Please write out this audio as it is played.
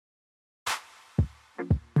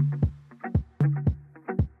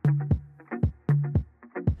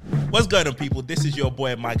What's going on, people? This is your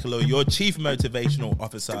boy Michael O, your Chief Motivational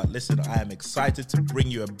Officer. Listen, I am excited to bring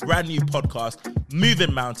you a brand new podcast,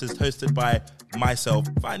 Moving Mountains, hosted by myself.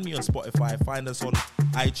 Find me on Spotify, find us on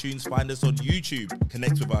iTunes, find us on YouTube.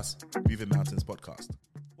 Connect with us, Moving Mountains Podcast.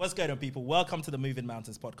 What's going on, people? Welcome to the Moving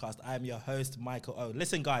Mountains Podcast. I am your host, Michael O.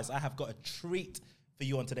 Listen, guys, I have got a treat for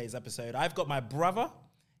you on today's episode. I've got my brother.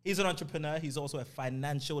 He's an entrepreneur. He's also a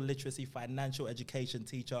financial literacy, financial education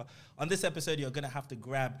teacher. On this episode, you're going to have to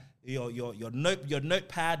grab your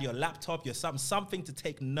notepad, your laptop, your something to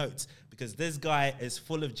take notes, because this guy is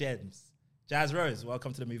full of gems. Jazz Rose,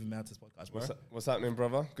 welcome to the Moving Mountains Podcast, bro. What's happening,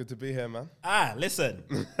 brother? Good to be here, man. Listen,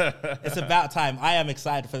 it's about time. I am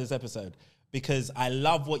excited for this episode because I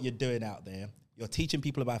love what you're doing out there. You're teaching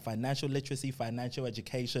people about financial literacy, financial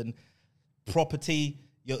education, property.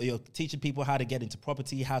 You're teaching people how to get into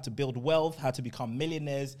property, how to build wealth, how to become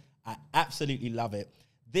millionaires. I absolutely love it.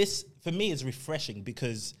 This, for me, is refreshing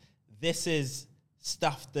because this is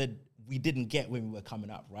stuff that we didn't get when we were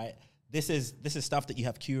coming up, right? This is stuff that you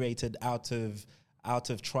have curated out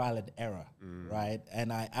of trial and error, right?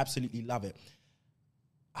 And I absolutely love it.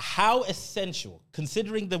 How essential,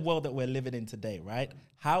 considering the world that we're living in today, right?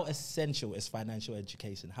 How essential is financial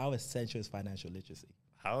education? How essential is financial literacy?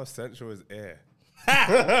 How essential is air?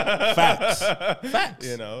 Facts.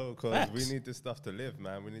 You know, because we need this stuff to live,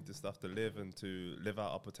 man. We need this stuff to live and to live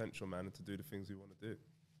out our potential, man, and to do the things we want to do.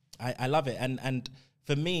 I love it. And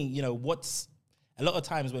for me, you know, a lot of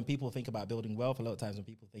times when people think about building wealth, a lot of times when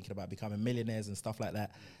people thinking about becoming millionaires and stuff like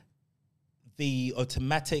that, the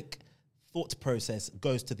automatic thought process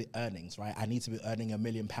goes to the earnings, right? I need to be earning £1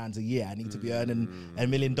 million a year. I need to be earning $1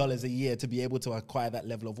 million a year to be able to acquire that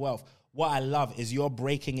level of wealth. What I love is you're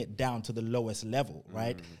breaking it down to the lowest level,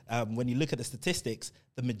 right? When you look at the statistics,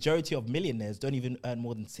 the majority of millionaires don't even earn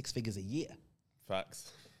more than 6 figures a year.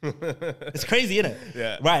 Facts. It's crazy, isn't it?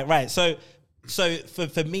 Yeah. Right. So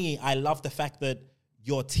for me, I love the fact that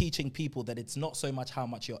you're teaching people that it's not so much how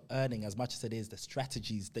much you're earning as much as it is the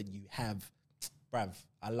strategies that you have. Brav,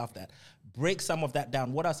 I love that. Break some of that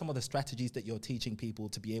down. What are some of the strategies that you're teaching people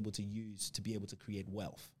to be able to use to be able to create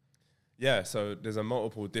wealth? Yeah, so there's a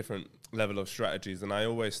multiple different level of strategies, and I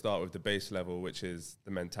always start with the base level, which is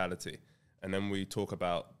the mentality. And then we talk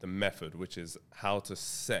about the method, which is how to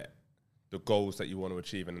set the goals that you want to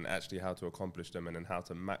achieve and then actually how to accomplish them and then how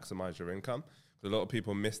to maximize your income. A lot of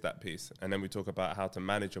people miss that piece. And then we talk about how to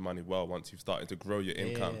manage your money well once you've started to grow your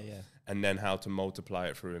income, and then how to multiply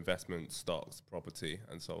it through investment, stocks, property,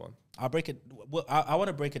 and so on. I'll break it. Well, I want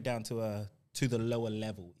to break it down to the lower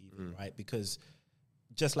level, even, right? Because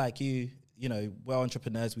just like you know, we're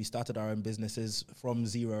entrepreneurs. We started our own businesses from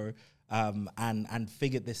zero, and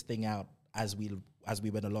figured this thing out as we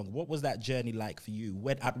went along. What was that journey like for you?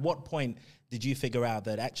 At what point did you figure out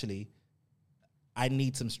that actually I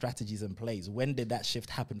need some strategies in place? When did that shift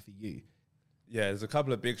happen for you? Yeah, there's a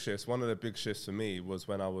couple of big shifts. One of the big shifts for me was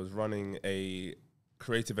when I was running a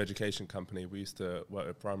creative education company. We used to work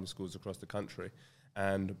with primary schools across the country.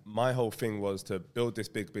 And my whole thing was to build this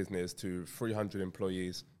big business to 300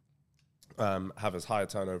 employees, have as high a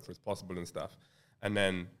turnover as possible and stuff. And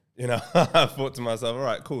then, you know, I thought to myself, all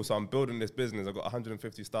right, cool. So I'm building this business. I've got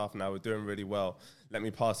 150 staff now. We're doing really well. Let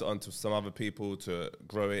me pass it on to some other people to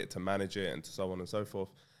grow it, to manage it, and so on and so forth.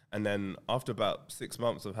 And then after about 6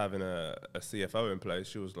 months of having a CFO in place,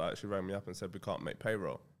 she rang me up and said, we can't make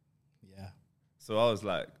payroll. Yeah. So I was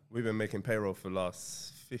like, we've been making payroll for the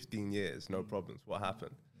last 15 years, no problems. What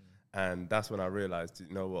happened? And that's when I realized,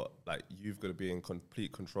 you know what, like, you've got to be in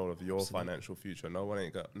complete control of your financial future. No one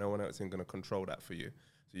else ain't going to control that for you.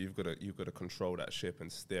 So you've got to control that ship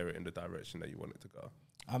and steer it in the direction that you want it to go.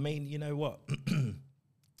 I mean, you know what?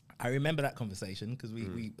 I remember that conversation because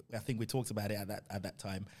I think we talked about it at that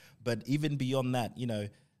time. But even beyond that, you know,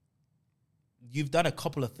 you've done a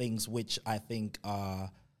couple of things which I think are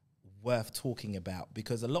worth talking about,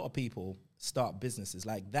 because a lot of people start businesses.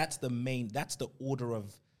 Like, that's the order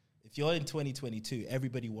of, if you're in 2022,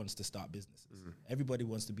 everybody wants to start businesses. Everybody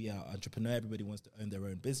wants to be an entrepreneur. Everybody wants to own their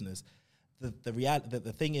own business.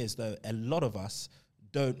 The thing is, though, a lot of us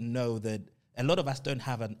don't know that. A lot of us don't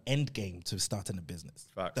have an end game to starting a business.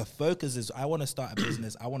 Facts. The focus is, I want to start a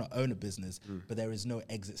business, I want to own a business, but there is no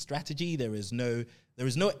exit strategy. There is no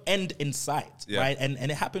end in sight, right? And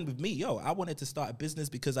it happened with me. I wanted to start a business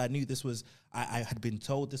because I knew I had been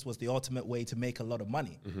told this was the ultimate way to make a lot of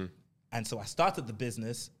money. And so I started the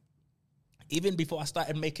business. Even before I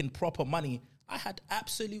started making proper money, I had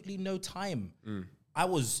absolutely no time. I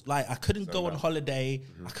was like, I couldn't go on holiday.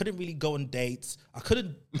 I couldn't really go on dates. I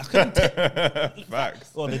couldn't.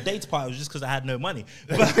 Facts. Well, the dates part was just because I had no money.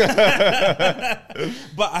 But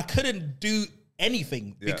I couldn't do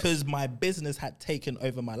anything because my business had taken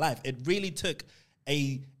over my life. It really took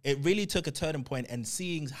a turning point, and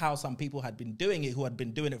seeing how some people had been doing it, who had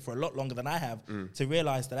been doing it for a lot longer than I have, to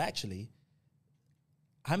realize that actually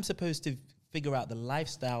I'm supposed to figure out the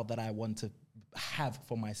lifestyle that I want to have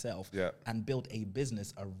for myself and build a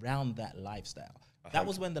business around that lifestyle. That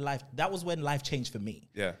was when life changed for me.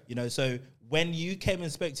 Yeah. You know, so when you came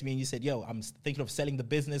and spoke to me and you said, yo, I'm thinking of selling the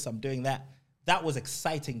business, I'm doing that, that was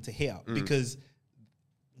exciting to hear because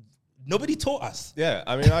nobody taught us. Yeah,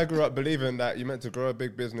 I mean, I grew up believing that you meant to grow a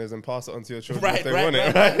big business and pass it on to your children if they want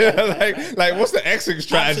it, right? like, what's the exit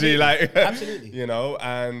strategy? Absolutely. You know,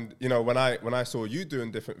 and, you know, when I saw you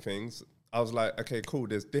doing different things, I was like, okay, cool,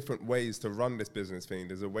 there's different ways to run this business thing.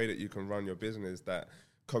 There's a way that you can run your business that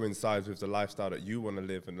coincides with the lifestyle that you want to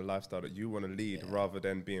live and the lifestyle that you want to lead, rather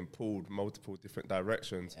than being pulled multiple different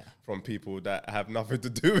directions from people that have nothing to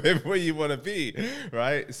do with where you want to be,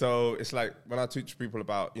 right? So it's like when I teach people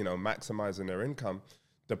about, you know, maximizing their income,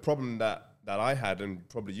 the problem that I had, and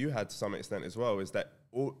probably you had to some extent as well, is that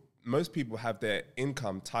most people have their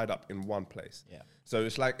income tied up in one place. Yeah. So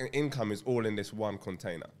it's like an income is all in this one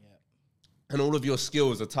container. And all of your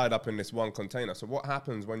skills are tied up in this one container. So what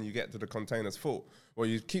happens when you get to the container's full? Well,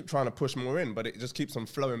 you keep trying to push more in, but it just keeps on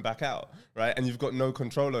flowing back out, right? And you've got no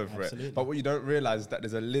control over it. But what you don't realize is that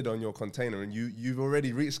there's a lid on your container, and you've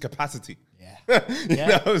already reached capacity.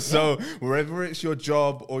 So wherever it's your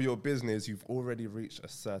job or your business, you've already reached a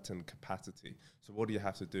certain capacity. So what do you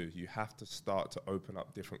have to do? You have to start to open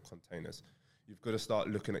up different containers. You've got to start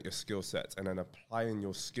looking at your skill sets and then applying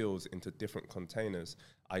your skills into different containers,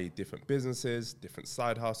 i.e. different businesses, different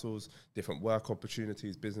side hustles, different work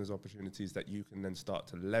opportunities, business opportunities that you can then start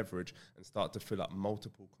to leverage and start to fill up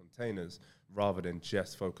multiple containers rather than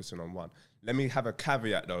just focusing on one. Let me have a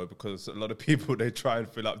caveat though, because a lot of people, they try and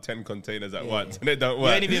fill up 10 containers at once and it don't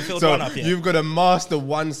work. You ain't even filled one up yet. You've got to master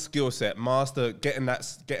one skill set, master getting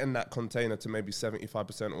that container to maybe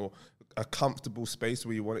 75% or a comfortable space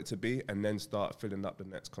where you want it to be, and then start filling up the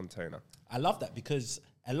next container. I love that, because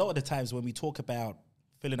a lot of the times when we talk about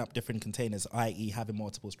filling up different containers, i.e. having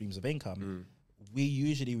multiple streams of income, we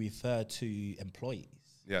usually refer to employees,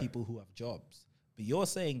 people who have jobs. But you're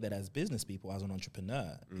saying that as business people, as an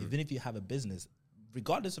entrepreneur, even if you have a business,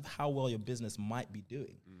 regardless of how well your business might be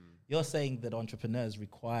doing, you're saying that entrepreneurs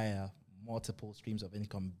require multiple streams of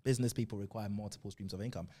income. Business people require multiple streams of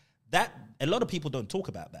income. That a lot of people don't talk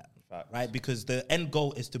about that, right? Because the end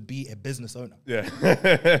goal is to be a business owner. Yeah.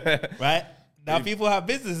 Right? Now people have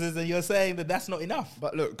businesses and you're saying that that's not enough.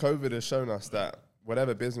 But look, COVID has shown us that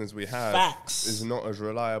whatever business we have is not as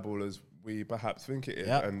reliable as we perhaps think it is.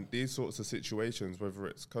 Yep. And these sorts of situations, whether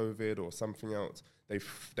it's COVID or something else, they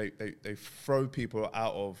throw people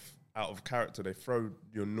out of character. They throw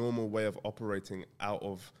your normal way of operating out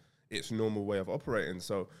of its normal way of operating.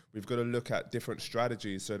 So we've got to look at different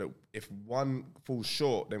strategies so that if one falls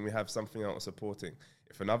short, then we have something else supporting.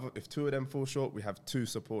 If two of them fall short, we have two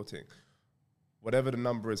supporting. Whatever the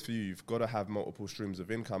number is for you, you've got to have multiple streams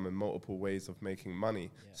of income and multiple ways of making money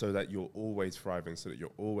so that you're always thriving, so that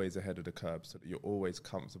you're always ahead of the curve, so that you're always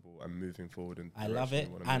comfortable and moving forward. I love it.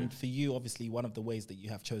 And for you, obviously, one of the ways that you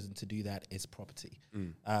have chosen to do that is property.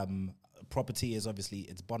 Property is obviously,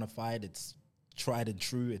 it's bona fide, it's tried and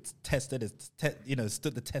true, it's tested,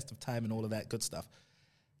 stood the test of time and all of that good stuff.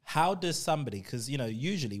 How does somebody, because,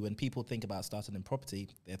 usually when people think about starting in property,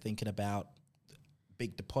 they're thinking about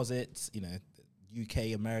big deposits,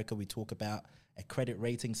 UK, America, we talk about a credit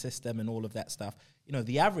rating system and all of that stuff.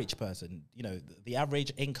 The average person, the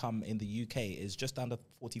average income in the UK is just under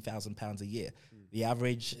 £40,000 a year. The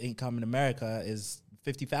average income in America is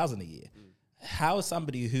 $50,000 a year. How is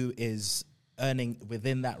somebody who is earning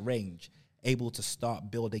within that range able to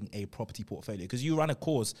start building a property portfolio? Because you run a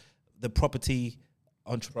course, the Property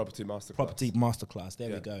Masterclass. There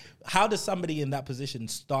we go. How does somebody in that position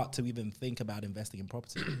start to even think about investing in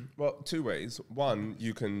property? Well, two ways. One,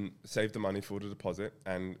 you can save the money for the deposit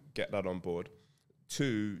and get that on board.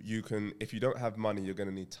 Two, you can, if you don't have money, you're going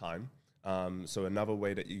to need time. So another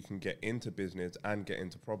way that you can get into business and get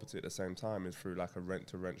into property at the same time is through like a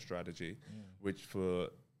rent-to-rent strategy, which for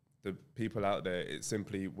the people out there, it's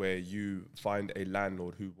simply where you find a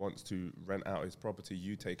landlord who wants to rent out his property,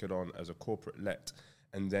 you take it on as a corporate let,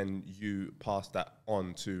 and then you pass that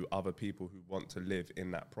on to other people who want to live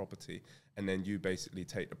in that property. And then you basically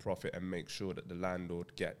take the profit and make sure that the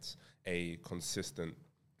landlord gets a consistent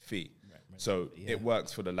fee. Right. So it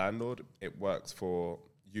works for the landlord, it works for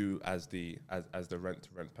you as the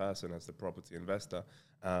rent-to-rent person, as the property investor.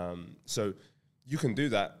 So you can do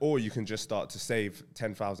that, or you can just start to save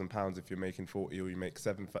 £10,000 if you're making 40, or you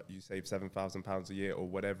save £7,000 a year, or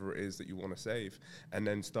whatever it is that you want to save, and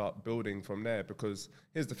then start building from there. Because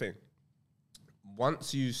here's the thing: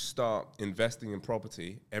 once you start investing in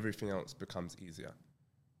property, everything else becomes easier.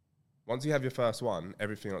 Once you have your first one,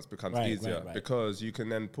 everything else becomes easier, because you can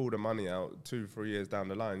then pull the money out 2-3 years down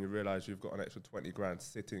the line. You realize you've got an extra 20 grand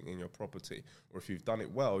sitting in your property. Or if you've done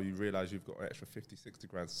it well, you realize you've got an extra 50, 60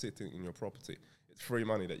 grand sitting in your property. It's free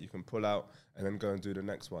money that you can pull out and then go and do the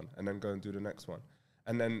next one, and then go and do the next one.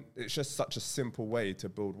 And then it's just such a simple way to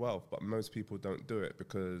build wealth. But most people don't do it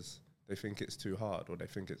because they think it's too hard, or they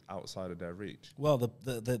think it's outside of their reach. Well,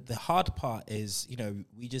 the hard part is,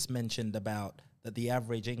 we just mentioned about that the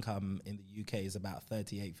average income in the UK is about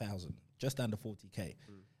 38,000, just under 40K.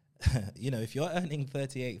 If you're earning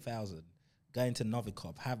 38,000, going to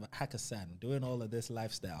Novikop, Hakkasan, doing all of this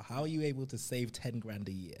lifestyle, how are you able to save 10 grand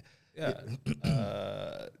a year? Yeah.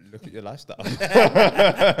 Look at your lifestyle.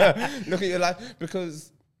 Look at your life,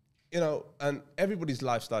 because, and everybody's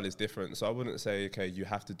lifestyle is different. So I wouldn't say, okay, you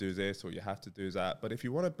have to do this or you have to do that. But if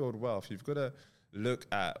you want to build wealth, you've got to look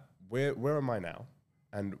at where am I now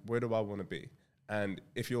and where do I want to be? And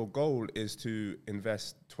if your goal is to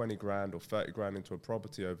invest 20 grand or 30 grand into a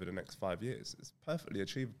property over the next 5 years, it's perfectly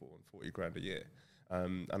achievable on 40 grand a year.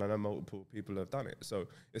 And I know multiple people have done it. So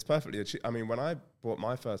it's perfectly achievable. I mean, when I bought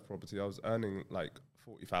my first property, I was earning like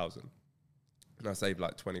 40,000 and I saved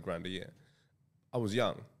like 20 grand a year. I was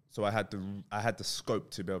young, so I had the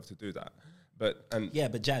scope to be able to do that. But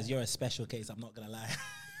Jazz, you're a special case. I'm not gonna lie.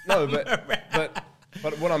 No,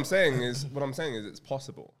 but what I'm saying is it's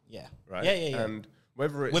possible. Yeah. Right. Yeah. And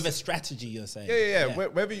whether it's with a strategy, you're saying. Yeah.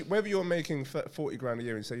 Whether you're making 40 grand a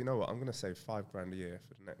year and you say, you know what, I'm gonna save 5 grand a year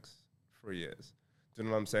for the next 3 years. Do you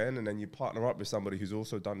know what I'm saying? And then you partner up with somebody who's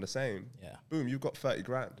also done the same. Yeah. Boom, you've got 30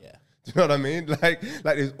 grand. Yeah. Do you know what I mean? Like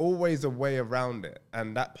there's always a way around it.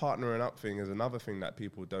 And that partnering up thing is another thing that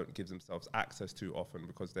people don't give themselves access to often,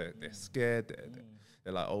 because they're scared.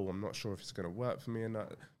 They're like, oh, I'm not sure if it's going to work for me.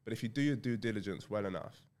 But if you do your due diligence well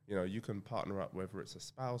enough, you can partner up, whether it's a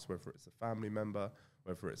spouse, whether it's a family member,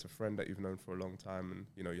 whether it's a friend that you've known for a long time and,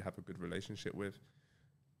 you have a good relationship with.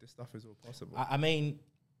 This stuff is all possible. I mean,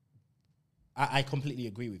 I completely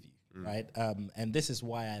agree with you, right? And this is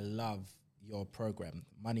why I love your program,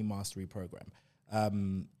 Money Mastery Program.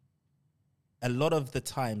 A lot of the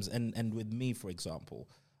times, and with me, for example,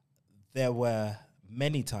 there were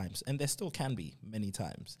many times, and there still can be many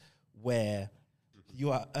times, where you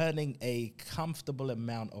are earning a comfortable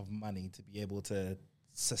amount of money to be able to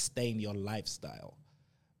sustain your lifestyle,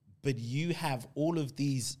 but you have all of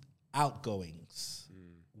these outgoings,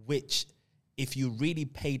 which if you really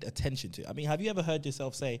paid attention to, I mean, have you ever heard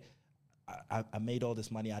yourself say, I made all this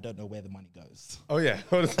money, I don't know where the money goes? Oh, yeah.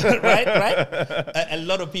 right? A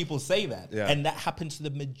lot of people say that. Yeah. And that happens to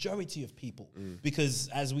the majority of people. Because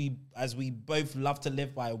as we both love to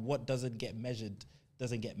live by, what doesn't get measured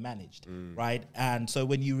doesn't get managed, right? And so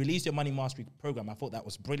when you release your Money Mastery Program, I thought that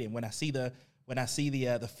was brilliant. When I see the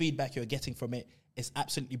feedback you're getting from it, it's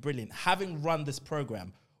absolutely brilliant. Having run this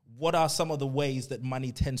program, what are some of the ways that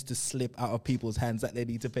money tends to slip out of people's hands that they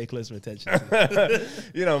need to pay closer attention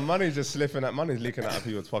to? Money's just slipping out. Money's leaking out of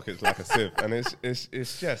people's pockets like a sieve. And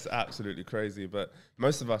it's just absolutely crazy. But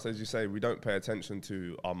most of us, as you say, we don't pay attention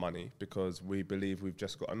to our money because we believe we've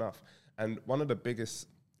just got enough. And one of the biggest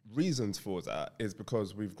reasons for that is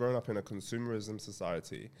because we've grown up in a consumerism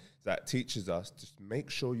society that teaches us to make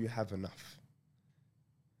sure you have enough.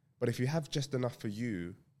 But if you have just enough for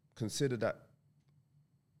you, consider that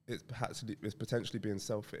it's potentially being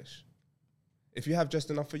selfish. If you have just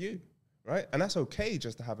enough for you, right? And that's okay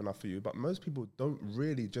just to have enough for you, but most people don't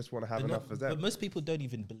really just want to have enough for them. But most people don't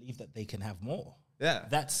even believe that they can have more. Yeah.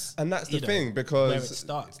 That's the thing, because where it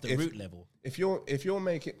starts, the root level. If you're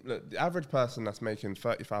making, look, the average person that's making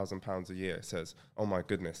 £30,000 a year says, oh my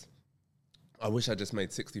goodness, I wish I just made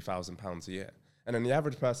 £60,000 a year. And then the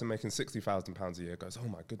average person making £60,000 a year goes, oh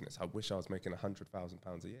my goodness, I wish I was making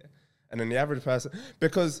 £100,000 a year. And then the average person,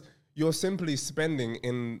 because you're simply spending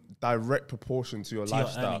in direct proportion to your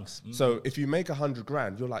lifestyle. So if you make 100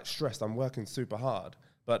 grand, you're like stressed, I'm working super hard,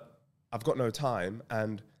 but I've got no time,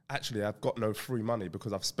 and actually I've got no free money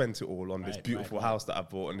because I've spent it all on this beautiful house that I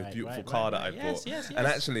bought and this beautiful car that I bought. Yes. And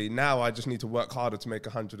actually now I just need to work harder to make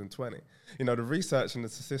 120. The research and the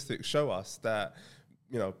statistics show us that,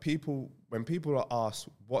 when people are asked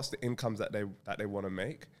what's the incomes that they want to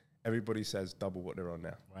make, everybody says double what they're on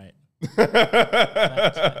now. Right.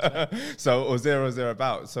 So, or zero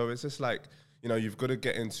thereabouts. So it's just like, you've got to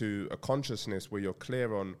get into a consciousness where you're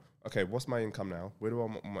clear on, okay, what's my income now? Where do I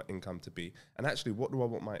want my income to be? And actually, what do I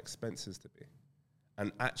want my expenses to be?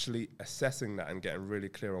 and actually assessing that and getting really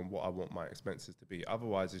clear on what I want my expenses to be.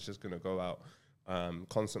 Otherwise, it's just going to go out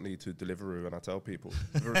constantly to Deliveroo, and I tell people,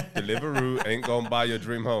 Deliveroo ain't going to buy your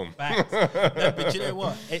dream home. Facts. No, but you know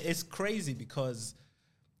what? It's crazy because,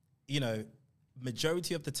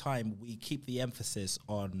 majority of the time we keep the emphasis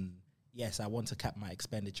on, yes, I want to cap my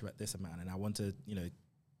expenditure at this amount, and I want to,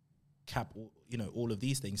 cap, all of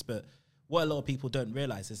these things. But what a lot of people don't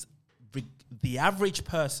realize is the average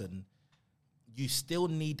person, you still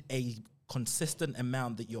need a consistent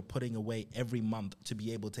amount that you're putting away every month to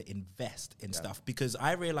be able to invest in stuff. Because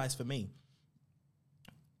I realized for me,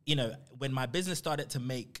 when my business started to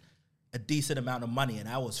make a decent amount of money and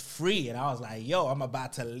I was free and I was like, yo, I'm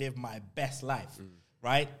about to live my best life,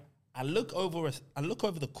 right? I look over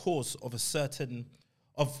the course of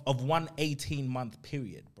of one 18-month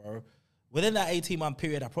period, bro. Within that 18-month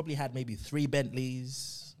period, I probably had maybe 3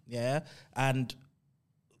 Bentleys, and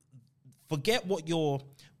forget what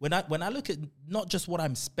when I look at not just what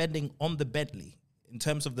I'm spending on the Bentley in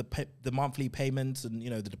terms of the monthly payments and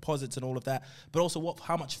the deposits and all of that, but also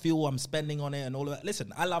how much fuel I'm spending on it and all of that.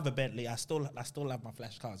 Listen, I love a Bentley. I still love my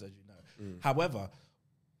flash cars, as you know. However,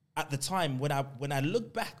 at the time when I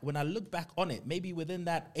look back on it, maybe within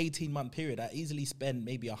that 18-month period, I easily spend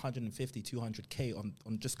maybe 150, 200K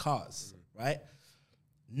on just cars, right?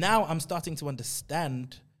 Now I'm starting to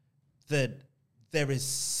understand that there is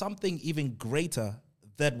something even greater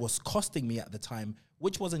that was costing me at the time,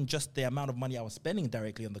 which wasn't just the amount of money I was spending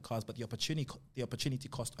directly on the cars, but the opportunity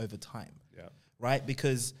cost over time, right?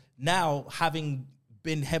 Because now, having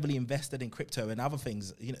been heavily invested in crypto and other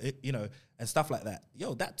things, and stuff like that,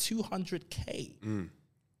 that 200K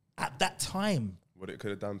at that time, what it could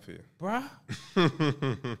have done for you, bruh.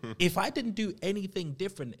 If I didn't do anything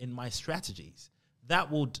different in my strategies,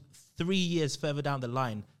 that would 3 years further down the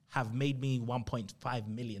line have made me 1.5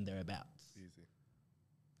 million thereabouts. Easy.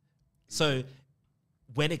 So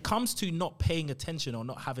when it comes to not paying attention or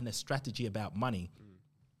not having a strategy about money,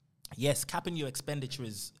 yes, capping your expenditure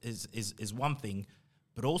is one thing,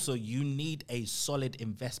 but also you need a solid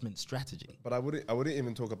investment strategy. But I wouldn't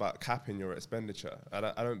even talk about capping your expenditure. I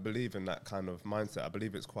don't believe in that kind of mindset. I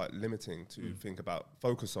believe it's quite limiting to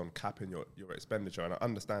focus on capping your expenditure. And I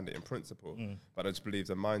understand it in principle, but I just believe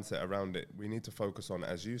the mindset around it, we need to focus on,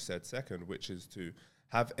 as you said, second, which is to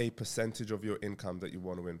have a percentage of your income that you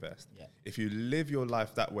want to invest. Yeah. If you live your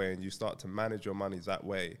life that way and you start to manage your money that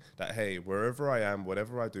way, that, hey, wherever I am,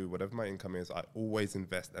 whatever I do, whatever my income is, I always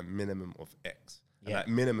invest a minimum of X. And that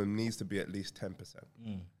minimum needs to be at least 10%.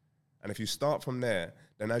 And if you start from there,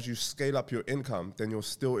 then as you scale up your income, then you'll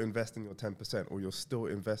still invest in your 10%, or you'll still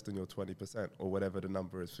invest in your 20%, or whatever the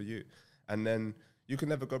number is for you. And then you can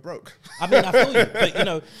never go broke. I mean, I feel you,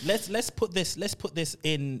 but let's put this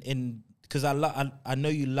in because I know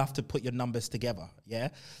you love to put your numbers together, yeah?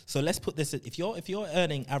 So let's put this, if you're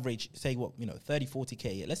earning average, say 30, 40K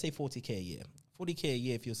a year, let's say 40K a year. 40K a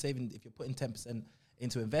year, if you're putting 10%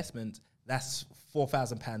 into investment, that's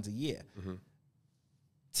 £4,000 a year.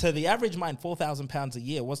 To the average mind, £4,000 a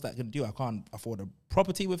year, what's that going to do? I can't afford a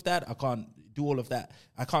property with that. I can't do all of that.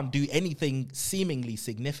 I can't do anything seemingly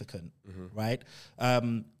significant, right?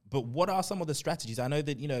 But what are some of the strategies? I know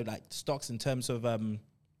that, like stocks in terms of,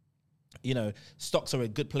 stocks are a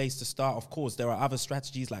good place to start. Of course, there are other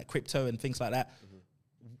strategies like crypto and things like that.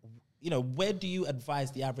 Where do you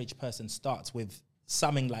advise the average person starts with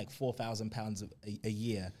something like £4,000 a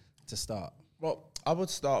year to start? Well, I would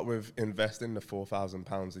start with investing the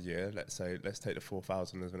 £4,000 a year. Let's take the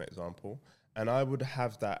 4,000 as an example. And I would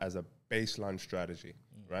have that as a baseline strategy,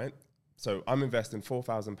 right? So I'm investing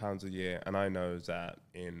 £4,000 a year, and I know that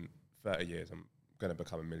in 30 years, I'm going to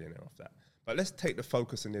become a millionaire off that. But let's take the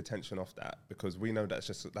focus and the attention off that, because we know that's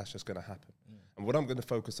just going to happen. And what I'm going to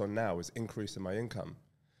focus on now is increasing my income,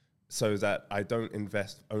 so that I don't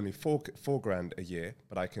invest only four grand a year,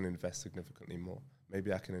 but I can invest significantly more.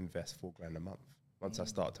 Maybe I can invest £4 grand a month once I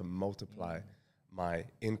start to multiply my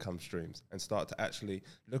income streams and start to actually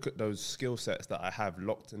look at those skill sets that I have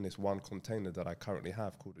locked in this one container that I currently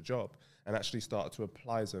have called a job, and actually start to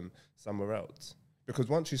apply them somewhere else. Because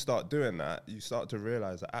once you start doing that, you start to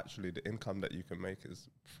realize that actually the income that you can make is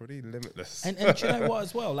pretty limitless. And do you know what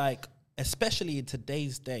as well? Like, especially in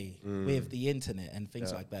today's day with the internet and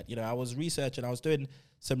things like that. I was researching, I was doing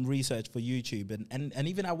some research for YouTube, and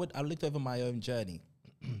even I looked over my own journey.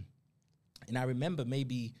 And I remember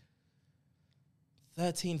maybe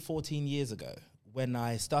 13, 14 years ago when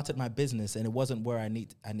I started my business and it wasn't where I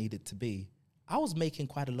needed to be, I was making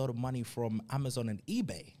quite a lot of money from Amazon and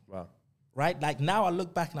eBay. Wow. Right? Like now I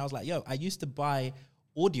look back and I was like, yo, I used to buy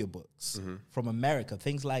audiobooks from America,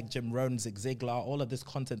 things like Jim Rohn, Zig Ziglar, all of this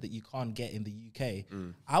content that you can't get in the UK,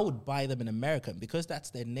 I would buy them in America. And because that's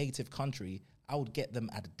their native country, I would get them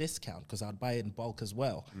at a discount because I'd buy it in bulk as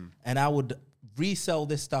well. And I would resell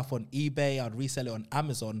this stuff on eBay, I'd resell it on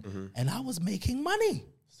Amazon, and I was making money.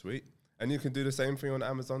 Sweet. And you can do the same thing on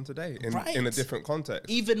Amazon today in a different context.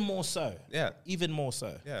 Even more so. Yeah. Even more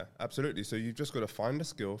so. Yeah, absolutely. So you've just got to find a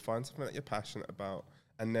skill, find something that you're passionate about,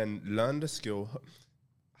 and then learn the skill.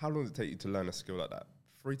 How long does it take you to learn a skill like that?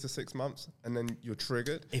 3 to 6 months, and then you're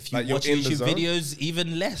triggered. If you watch YouTube videos,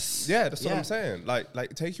 even less. Yeah, that's what I'm saying.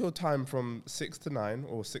 Like take your time from 6 to 9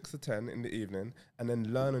 or 6 to 10 in the evening, and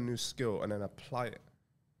then learn a new skill and then apply it.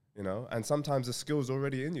 You know, and sometimes the skill's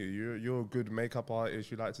already in you. You're a good makeup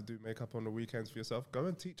artist. You like to do makeup on the weekends for yourself. Go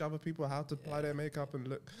and teach other people how to apply their makeup and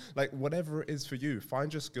look like whatever it is for you.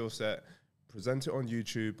 Find your skill set, present it on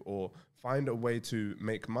YouTube, or find a way to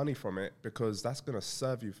make money from it, because that's going to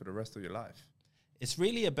serve you for the rest of your life. It's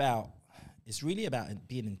really about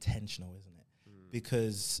being intentional, isn't it?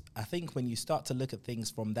 Because I think when you start to look at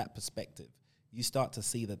things from that perspective, you start to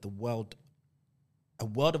see that a world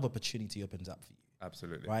of opportunity opens up for you.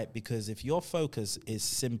 Absolutely. Right? Because if your focus is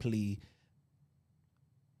simply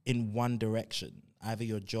in one direction, either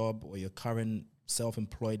your job or your current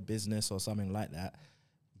self-employed business or something like that,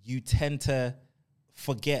 you tend to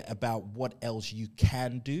forget about what else you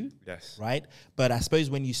can do. Yes. Right? But I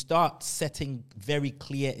suppose when you start setting very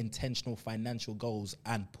clear, intentional financial goals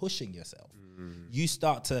and pushing yourself, you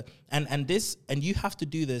start to, and you have to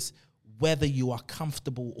do this whether you are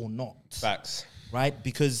comfortable or not. Facts. Right?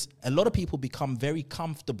 Because a lot of people become very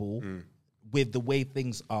comfortable with the way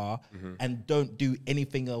things are and don't do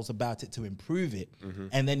anything else about it to improve it.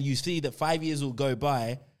 And then you see that 5 years will go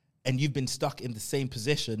by and you've been stuck in the same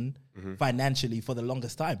position financially for the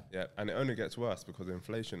longest time. Yeah, and it only gets worse because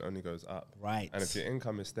inflation only goes up. Right. And if your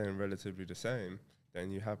income is staying relatively the same, then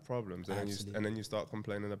you have problems. And then you start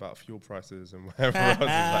complaining about fuel prices and whatever else is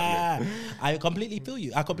happening. I completely feel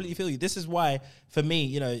you. This is why, for me,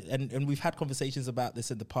 you know, and we've had conversations about this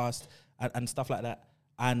in the past and stuff like that.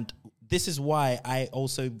 And this is why I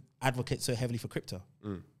also advocate so heavily for crypto.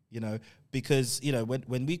 You know, because, you know,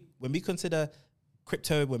 when we consider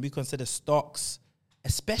crypto, when we consider stocks,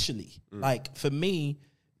 especially, like for me,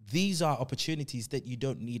 these are opportunities that you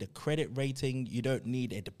don't need a credit rating, you don't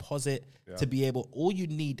need a deposit to be able, all you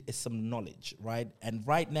need is some knowledge, right? And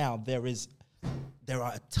right now there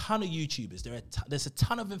are a ton of YouTubers, there's a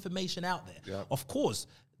ton of information out there. Yeah. Of course,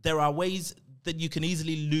 there are ways that you can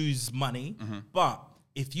easily lose money, but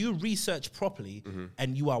if you research properly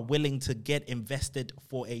and you are willing to get invested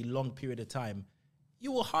for a long period of time,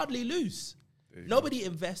 you will hardly lose. Nobody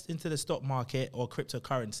invests into the stock market or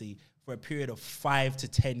cryptocurrency for a period of 5 to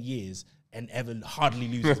 10 years and ever hardly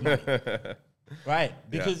loses money. Right?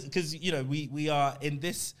 Because you know, we are in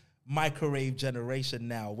this microwave generation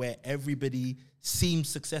now where everybody seems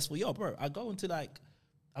successful. Yo, bro, I go into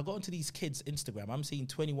these kids' Instagram. I'm seeing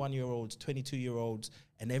 21-year-olds, 22-year-olds,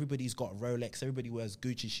 and everybody's got Rolex. Everybody wears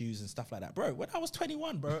Gucci shoes and stuff like that. Bro, when I was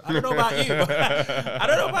 21, bro, I don't know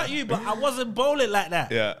about you, but I wasn't bowling like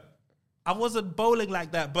that. Yeah. I wasn't bowling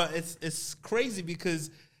like that, but it's crazy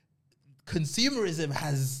because consumerism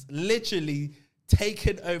has literally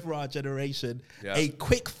taken over our generation. Yeah. A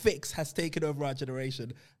quick fix has taken over our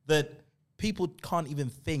generation that people can't even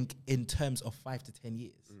think in terms of 5 to 10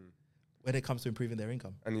 years when it comes to improving their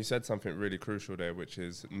income. And you said something really crucial there, which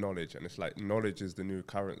is knowledge. And it's like knowledge is the new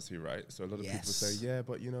currency, right? So a lot of people say, yeah,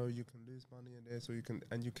 but you know, you can lose money in there, so you can,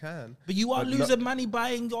 and you can. But you are losing money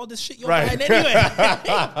buying all this shit you're buying anyway.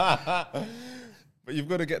 But you've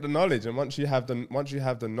got to get the knowledge, and once you have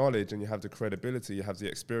the knowledge and you have the credibility, you have the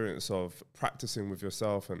experience of practicing with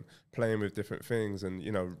yourself and playing with different things, and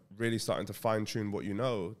you know, really starting to fine tune what you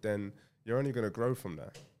know, then you're only going to grow from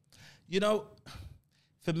there. You know,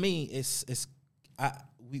 for me,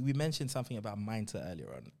 we mentioned something about mindset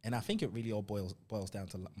earlier on, and I think it really all boils down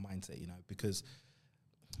to mindset. You know, because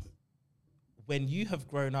when you have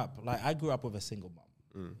grown up, like I grew up with a single mom,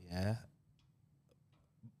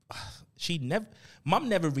 Mum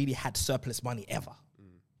never really had surplus money ever,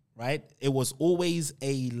 right? It was always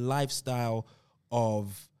a lifestyle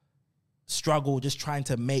of struggle, just trying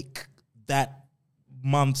to make that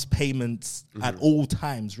month's payments at all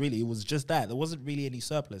times, really. It was just that. There wasn't really any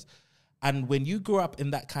surplus. And when you grew up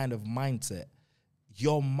in that kind of mindset,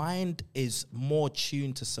 your mind is more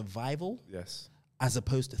tuned to survival as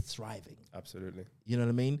opposed to thriving. Absolutely. You know what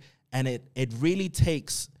I mean? And it really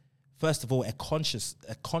takes, first of all, a conscious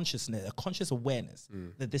awareness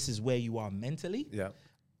that this is where you are mentally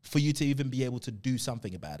for you to even be able to do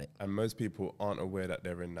something about it. And most people aren't aware that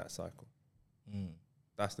they're in that cycle.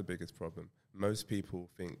 That's the biggest problem. Most people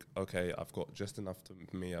think, okay, I've got just enough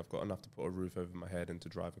for me. I've got enough to put a roof over my head and to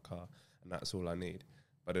drive a car, and that's all I need.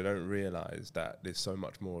 But they don't realize that there's so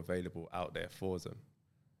much more available out there for them.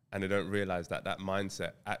 And they don't realize that that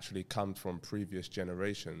mindset actually comes from previous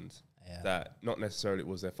generations, that not necessarily it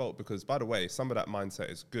was their fault. Because, by the way, some of that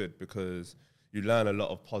mindset is good because you learn a lot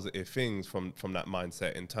of positive things from that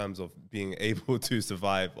mindset in terms of being able to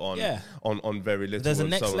survive on very little. There's a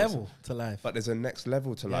next level to life. But there's a next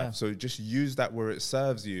level to life. So just use that where it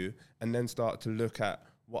serves you, and then start to look at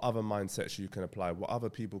what other mindsets you can apply, what other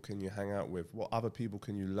people can you hang out with, what other people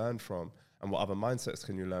can you learn from, and what other mindsets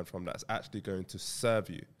can you learn from that's actually going to serve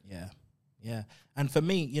you. Yeah, yeah. And for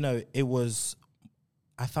me, you know,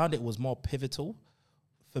 I found it was more pivotal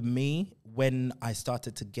for me when I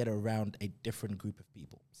started to get around a different group of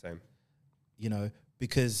people. Same. You know,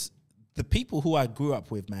 because the people who I grew up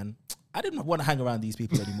with, man, I didn't want to hang around these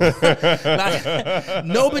people anymore. Like,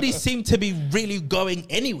 nobody seemed to be really going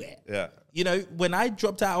anywhere. Yeah. You know, when I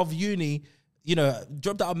dropped out of uni, you know,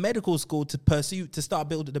 dropped out of medical school to start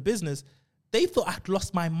building a business, they thought I'd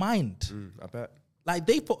lost my mind. I bet. Like,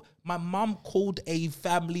 they thought, my mom called a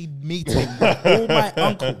family meeting with all my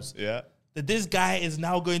uncles. Yeah. That this guy is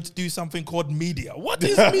now going to do something called media. What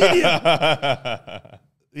is media?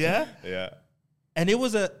 Yeah? Yeah. And it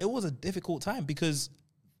was a difficult time because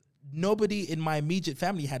nobody in my immediate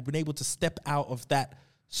family had been able to step out of that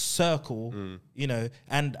circle, you know,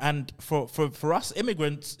 and for us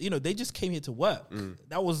immigrants, you know, they just came here to work.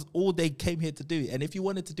 That was all they came here to do. And if you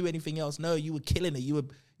wanted to do anything else, no, you were killing it. You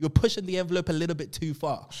were pushing the envelope a little bit too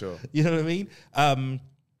far. Sure. You know what I mean?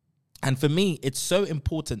 And for me, it's so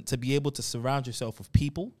important to be able to surround yourself with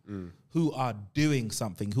people who are doing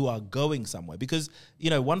something, who are going somewhere. Because, you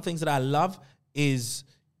know, one of the things that I love is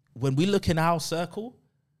when we look in our circle,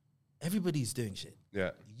 everybody's doing shit.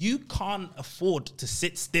 Yeah. You can't afford to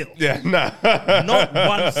sit still. Yeah, nah. Not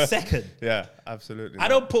 1 second. Yeah, absolutely. I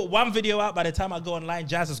don't put one video out. By the time I go online,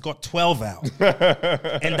 Jazz has got 12 out.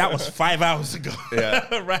 And that was 5 hours ago.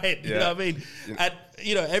 Yeah. Right? Yeah. You know what I mean? And,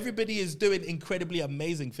 you know, everybody is doing incredibly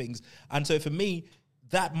amazing things. And so for me,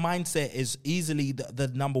 that mindset is easily the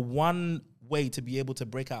number one way to be able to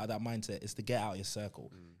break out of that mindset is to get out of your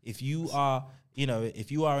circle. If you are, you know,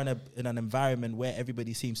 if you are in an environment where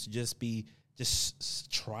everybody seems to just be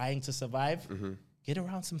trying to survive, get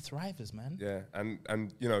around some thrivers, man. Yeah,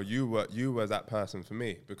 and you know, you were that person for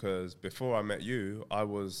me, because before I met you, I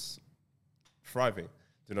was thriving. Do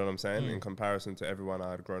you know what I'm saying? In comparison to everyone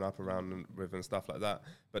I had grown up around and with and stuff like that.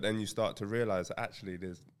 But then you start to realize that actually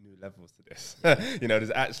there's new levels to this. You know,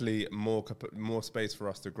 there's actually more space for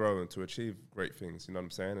us to grow and to achieve great things. You know what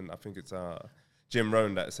I'm saying? And I think it's Jim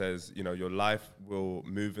Rohn that says, you know, your life will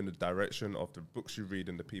move in the direction of the books you read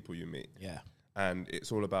and the people you meet. Yeah. And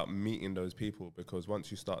it's all about meeting those people, because once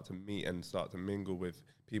you start to meet and start to mingle with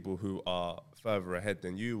people who are further ahead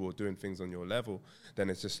than you or doing things on your level, then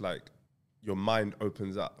it's just like your mind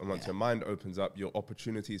opens up. And once your mind opens up, your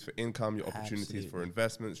opportunities for income, your opportunities for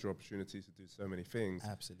investments, your opportunities to do so many things.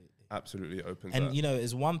 Absolutely opens up. And, you know,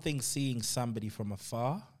 it's one thing seeing somebody from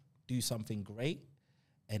afar do something great,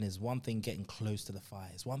 and it's one thing getting close to the fire.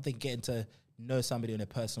 It's one thing getting to know somebody on a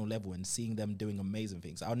personal level and seeing them doing amazing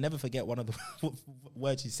things. I'll never forget one of the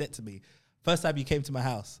words you said to me. First time you came to my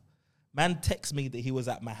house, man texted me that he was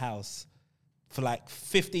at my house for like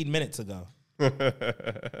 15 minutes ago.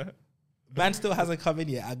 Man still hasn't come in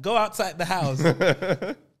yet. I go outside the house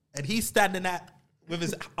and he's standing with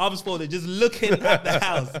his arms folded, just looking at the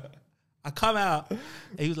house. I come out and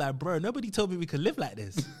he was like, bro, nobody told me we could live like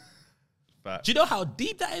this. Fact. Do you know how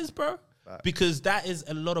deep that is, bro? Fact. Because that is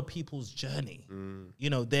a lot of people's journey. You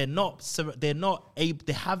know, they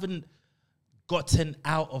haven't gotten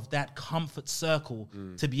out of that comfort circle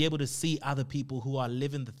to be able to see other people who are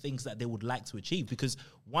living the things that they would like to achieve. Because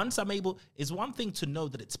once I'm able, it's one thing to know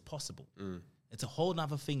that it's possible. It's a whole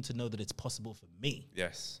nother thing to know that it's possible for me.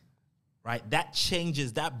 Yes. Right? That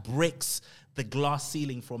changes, that breaks the glass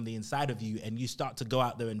ceiling from the inside of you, and you start to go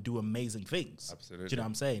out there and do amazing things. Absolutely. Do you know what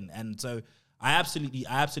I'm saying? And so I absolutely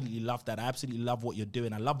love that. I absolutely love what you're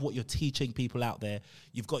doing. I love what you're teaching people out there.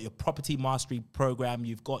 You've got your property mastery program.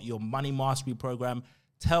 You've got your money mastery program.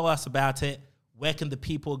 Tell us about it. Where can the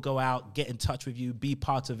people go out, get in touch with you, be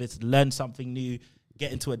part of it, learn something new,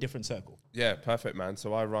 get into a different circle? Yeah, perfect, man.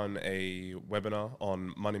 So I run a webinar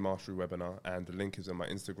on Money Mastery webinar, and the link is in my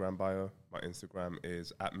Instagram bio. My Instagram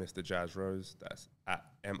is at Mr. Jazz Rose. That's at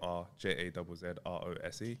MRJAZZROSE.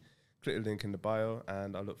 Click the link in the bio,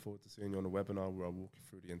 and I look forward to seeing you on the webinar where I'll walk you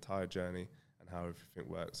through the entire journey and how everything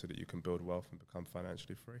works so that you can build wealth and become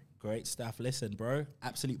financially free. Great stuff. Listen, bro,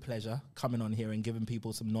 absolute pleasure coming on here and giving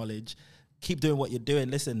people some knowledge. keep doing what you're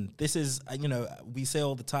doing. Listen, this is, we say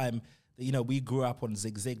all the time that, we grew up on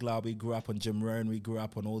Zig Ziglar, we grew up on Jim Rohn, we grew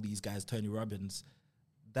up on all these guys, Tony Robbins.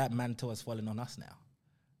 That mantle has fallen on us now.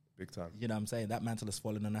 Big time. You know what I'm saying? That mantle has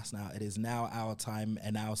fallen on us now. It is now our time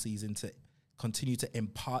and our season to continue to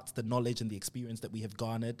impart the knowledge and the experience that we have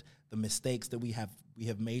garnered, the mistakes that we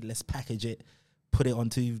have made. Let's package it, put it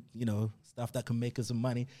onto, stuff that can make us some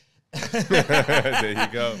money. There you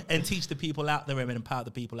go. And teach the people out there and empower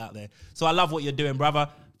the people out there. So I love what you're doing, brother.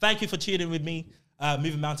 Thank you for tuning with me.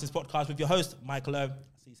 Moving Mountains podcast with your host, Michael O.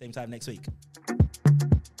 See you same time next week.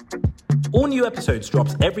 All new episodes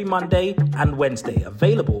drops every Monday and Wednesday,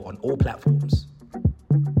 available on all platforms.